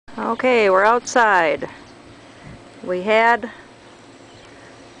Okay, we're outside. We had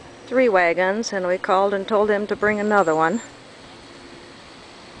 3 wagons and we called and told him to bring another one.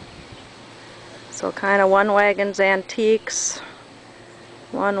 So kind of one wagon's antiques,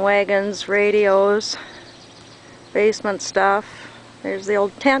 one wagon's radios, basement stuff. There's the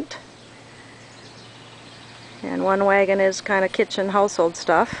old tent. And one wagon is kind of kitchen household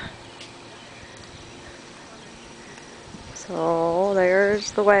stuff. So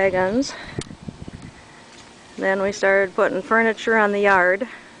there's the wagons. Then we started putting furniture on the yard.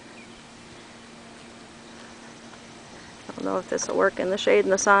 I don't know if this will work in the shade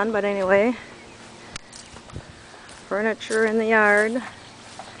and the sun, but anyway. Furniture in the yard.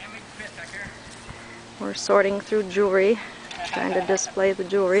 We're sorting through jewelry, trying to display the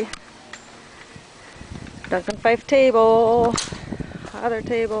jewelry. Duncan Fife table, other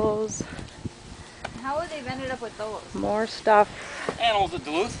tables. How would they have ended up with those? More stuff. Animals at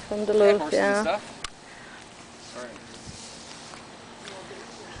Duluth. From Duluth, yeah. Stuff.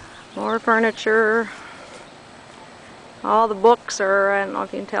 More furniture. All the books are, I don't know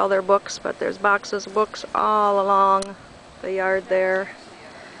if you can tell they're books, but there's boxes of books all along the yard there.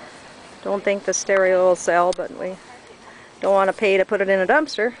 Don't think the stereo will sell, but we don't want to pay to put it in a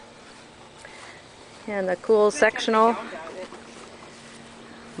dumpster. And the cool sectional.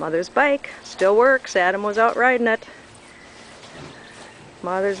 Mother's bike still works. Adam was out riding it.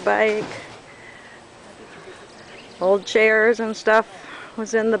 Mother's bike. Old chairs and stuff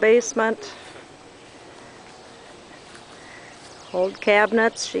was in the basement. Old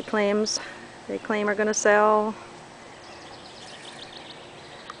cabinets they claim are going to sell.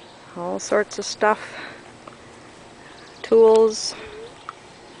 All sorts of stuff. Tools.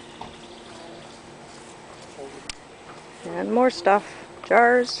 And more stuff.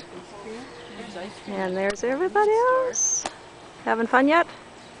 Jars. And there's everybody else. Having fun yet?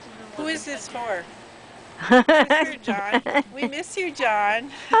 Who is this for? We miss you, John. We miss you, John.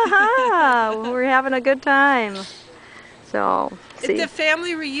 Aha! We're having a good time. So, see. It's a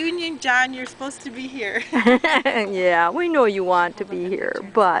family reunion, John. You're supposed to be here. Yeah, we know you want to be here,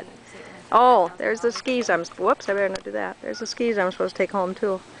 but... Oh, there's the skis. Whoops, I better not do that. There's the skis I'm supposed to take home,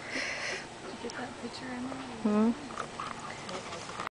 too. Get that picture in there? Hmm?